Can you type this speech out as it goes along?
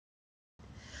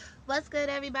What's good,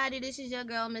 everybody? This is your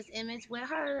girl, Miss Image, with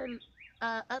her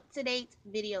up-to-date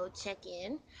video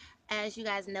check-in. As you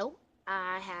guys know,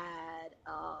 I had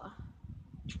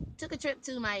took a trip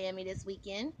to Miami this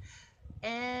weekend,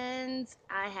 and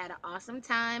I had an awesome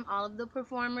time. All of the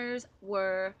performers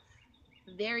were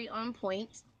very on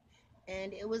point,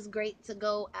 and it was great to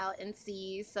go out and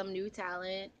see some new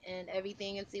talent and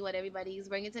everything, and see what everybody's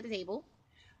bringing to the table.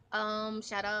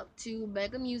 Shout out to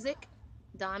Mega Music,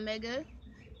 Don Mega,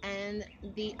 and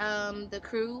the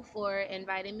crew for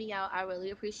inviting me out. I really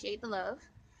appreciate the love.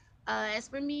 As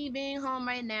for me being home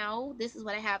right now, this is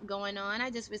what I have going on.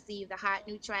 I just received a hot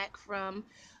new track from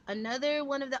another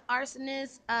one of the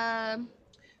Arsonist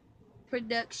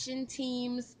production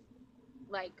teams,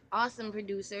 like awesome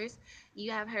producers.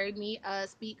 You have heard me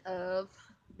speak of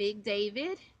Big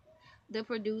David, the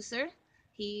producer.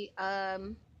 He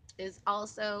is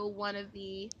also one of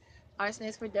the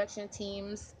Arsonist production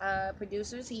team's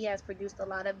producers. He has produced a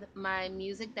lot of my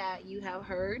music that you have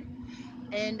heard,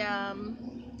 and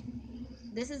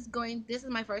this is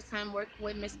my first time working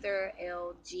with Mr.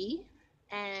 LG,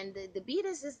 and the beat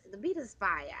is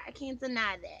fire. I can't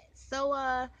deny that. So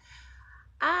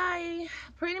I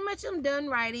pretty much am done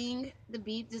writing the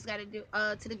beat. Just got to do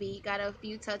to the beat. Got a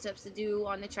few touch ups to do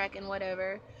on the track and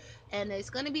whatever. And it's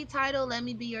gonna be titled "Let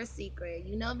Me Be Your Secret."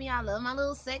 You know me, I love my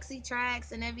little sexy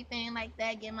tracks and everything like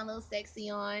that. Get my little sexy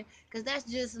on, cause that's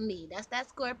just me. That's that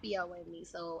Scorpio in me.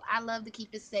 So I love to keep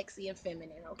it sexy and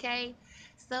feminine. Okay.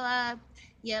 So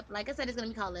yep. Like I said, it's gonna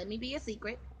be called "Let Me Be Your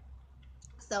Secret."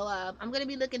 So I'm gonna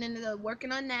be looking into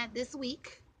working on that this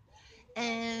week.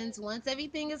 And once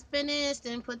everything is finished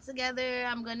and put together,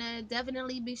 I'm gonna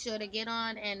definitely be sure to get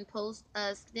on and post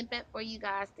a snippet for you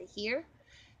guys to hear.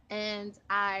 And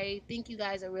I think you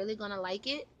guys are really gonna like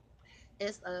it.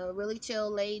 It's a really chill,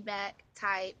 laid back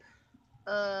type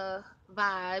uh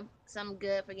vibe. Some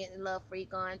good for getting love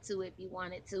freak on too if you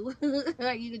wanted to.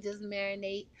 Or you could just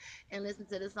marinate and listen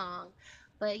to the song.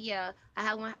 But yeah,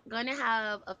 gonna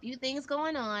have a few things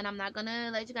going on. I'm not gonna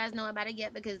let you guys know about it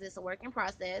yet because it's a working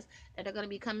process that are gonna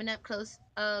be coming up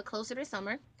closer to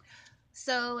summer.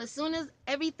 So as soon as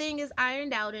everything is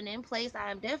ironed out and in place,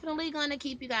 I am definitely gonna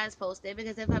keep you guys posted,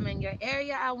 because if I'm in your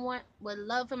area, would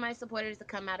love for my supporters to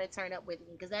come out and turn up with me,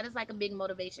 because that is like a big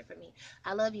motivation for me.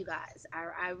 I love you guys.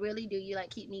 I really do. You like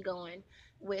keep me going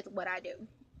with what I do.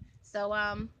 So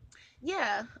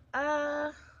yeah,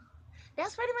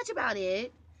 that's pretty much about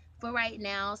it for right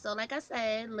now. So like I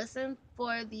said, listen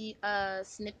for the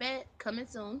snippet coming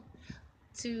soon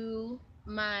to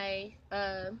my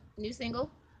new single,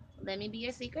 Let Me Be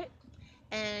Your Secret.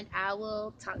 And I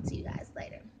will talk to you guys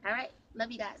later. All right.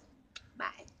 Love you guys.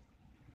 Bye.